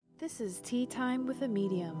This is Tea Time with a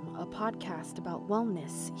Medium, a podcast about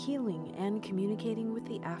wellness, healing, and communicating with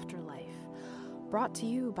the afterlife. Brought to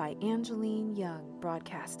you by Angeline Young,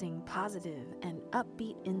 broadcasting positive and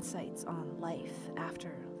upbeat insights on life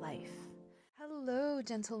after life. Hello,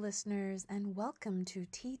 gentle listeners, and welcome to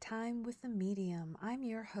Tea Time with the Medium. I'm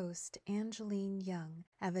your host, Angeline Young,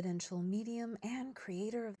 evidential medium and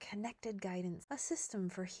creator of Connected Guidance, a system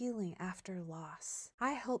for healing after loss.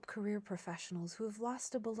 I help career professionals who have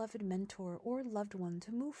lost a beloved mentor or loved one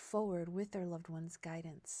to move forward with their loved one's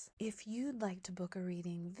guidance. If you'd like to book a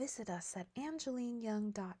reading, visit us at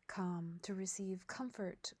angelineyoung.com to receive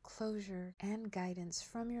comfort, closure, and guidance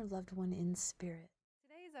from your loved one in spirit.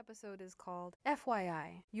 Today's episode is called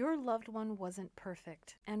FYI, Your Loved One Wasn't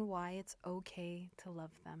Perfect and Why It's Okay to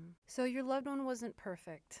Love Them. So your loved one wasn't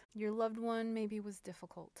perfect. Your loved one maybe was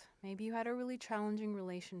difficult. Maybe you had a really challenging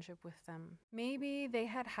relationship with them. Maybe they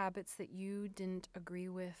had habits that you didn't agree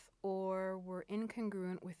with or were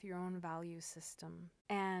incongruent with your own value system.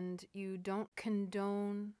 And you don't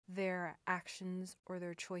condone their actions or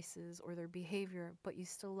their choices or their behavior, but you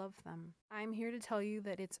still love them. I'm here to tell you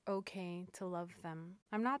that it's okay to love them.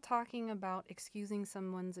 I'm not talking about excusing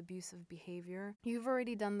someone's abusive behavior. You've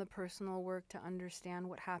already done the personal work to understand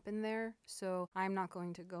what happened there, so I'm not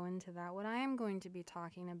going to go into that. What I am going to be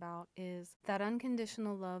talking about is that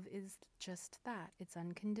unconditional love is just that. It's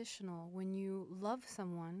unconditional. When you love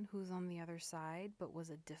someone who's on the other side, but was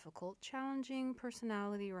a difficult, challenging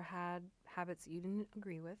personality or had habits that you didn't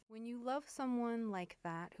agree with, when you love someone like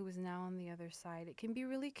that who is now on the other side, it can be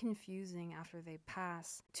really confusing after they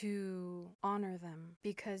pass to honor them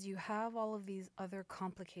because you have all of these other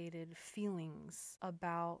complicated feelings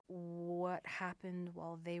about what happened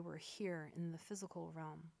while they were here in the physical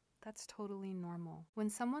realm. That's totally normal.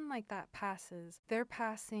 When someone like that passes, their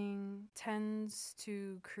passing tends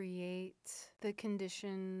to create the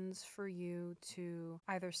conditions for you to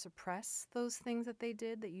either suppress those things that they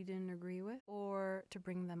did that you didn't agree with or to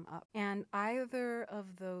bring them up. And either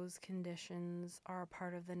of those conditions are a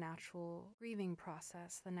part of the natural grieving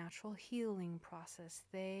process, the natural healing process.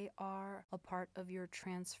 They are a part of your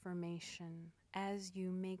transformation as you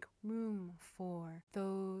make room for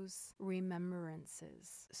those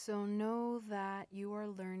remembrances. So know that you are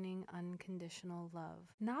learning unconditional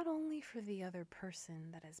love, not only for the other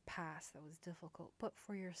person that has passed that was difficult, but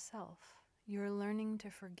for yourself. You're learning to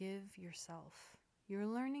forgive yourself. You're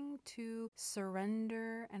learning to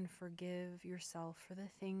surrender and forgive yourself for the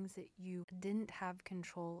things that you didn't have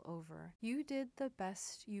control over. You did the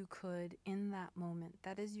best you could in that moment.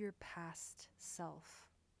 That is your past self.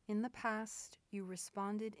 In the past, you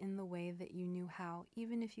responded in the way that you knew how,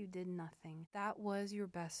 even if you did nothing. That was your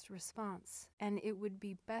best response. And it would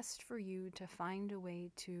be best for you to find a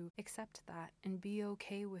way to accept that and be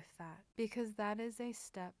okay with that, because that is a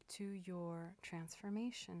step to your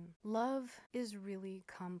transformation. Love is really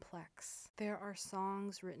complex. There are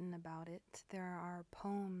songs written about it. There are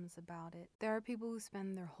poems about it. There are people who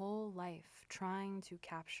spend their whole life trying to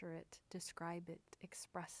capture it, describe it,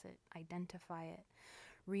 express it, identify it,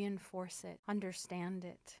 reinforce it, understand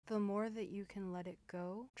it. The more that you can let it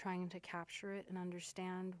go, trying to capture it and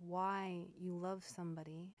understand why you love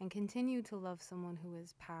somebody and continue to love someone who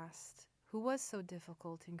is past, who was so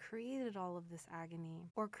difficult and created all of this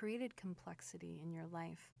agony or created complexity in your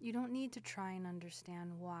life. You don't need to try and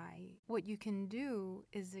understand why. What you can do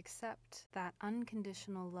is accept that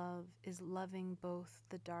unconditional love is loving both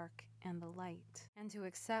the dark and the light, and to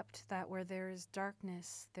accept that where there is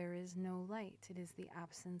darkness, there is no light. It is the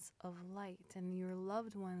absence of light, and your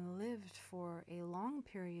loved one lived for a long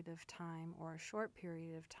period of time or a short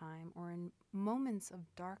period of time or in moments of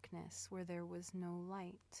darkness where there was no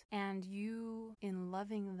light, and you, in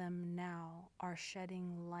loving them now, are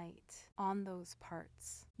shedding light on those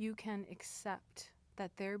parts. You can accept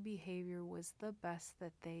that their behavior was the best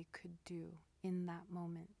that they could do in that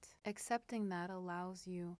moment. Accepting that allows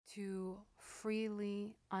you to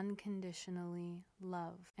freely, unconditionally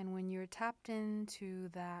love. And when you're tapped into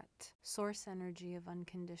that source energy of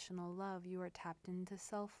unconditional love, you are tapped into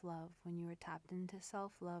self-love. When you are tapped into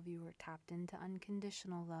self-love, you are tapped into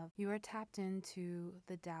unconditional love. You are tapped into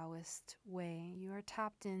the Taoist way. You are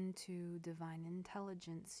tapped into divine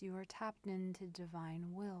intelligence. You are tapped into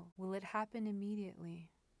divine will. Will it happen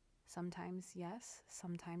immediately? Sometimes yes,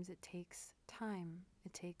 sometimes it takes time,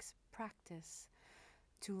 it takes practice.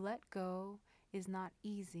 To let go is not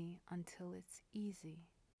easy until it's easy.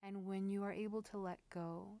 And when you are able to let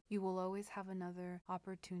go, you will always have another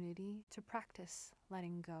opportunity to practice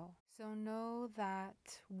letting go. So know that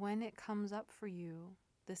when it comes up for you,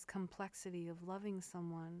 this complexity of loving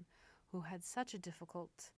someone who had such a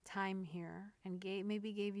difficult time here and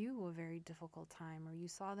maybe gave you a very difficult time, or you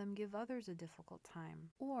saw them give others a difficult time.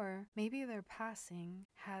 Or maybe their passing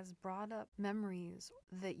has brought up memories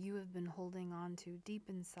that you have been holding on to deep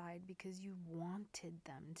inside because you wanted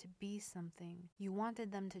them to be something. You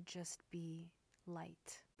wanted them to just be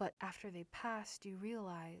light. But after they passed, you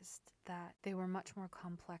realized that they were much more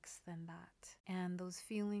complex than that. And those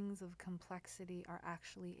feelings of complexity are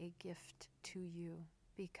actually a gift to you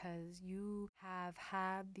because you have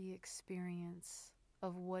had the experience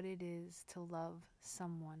of what it is to love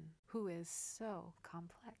someone who is so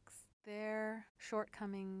complex. Their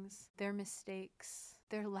shortcomings, their mistakes,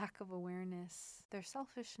 their lack of awareness, their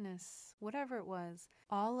selfishness, whatever it was,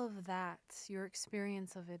 all of that, your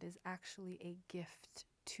experience of it is actually a gift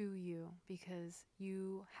to you because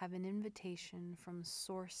you have an invitation from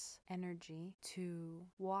source energy to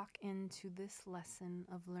walk into this lesson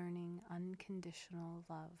of learning unconditional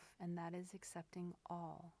love, and that is accepting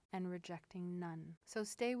all and rejecting none. So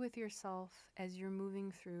stay with yourself as you're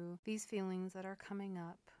moving through these feelings that are coming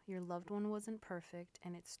up. Your loved one wasn't perfect,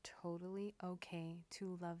 and it's totally okay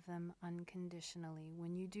to love them unconditionally.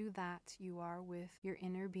 When you do that, you are with your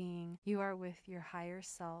inner being, you are with your higher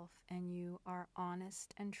self, and you are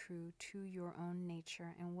honest and true to your own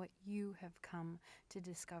nature and what you have come to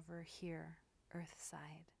discover here,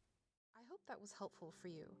 Earthside. I hope that was helpful for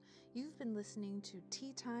you. You've been listening to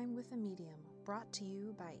Tea Time with a Medium, brought to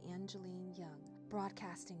you by Angeline Young,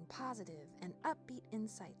 broadcasting positive and upbeat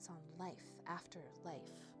insights on life after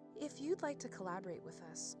life. If you'd like to collaborate with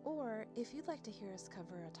us, or if you'd like to hear us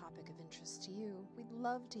cover a topic of interest to you, we'd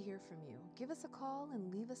love to hear from you. Give us a call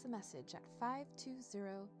and leave us a message at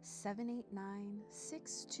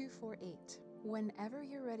 520-789-6248. Whenever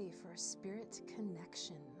you're ready for a spirit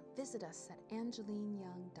connection, visit us at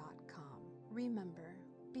angelineyoung.com. Remember,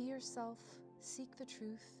 be yourself, seek the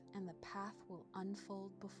truth, and the path will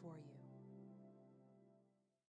unfold before you.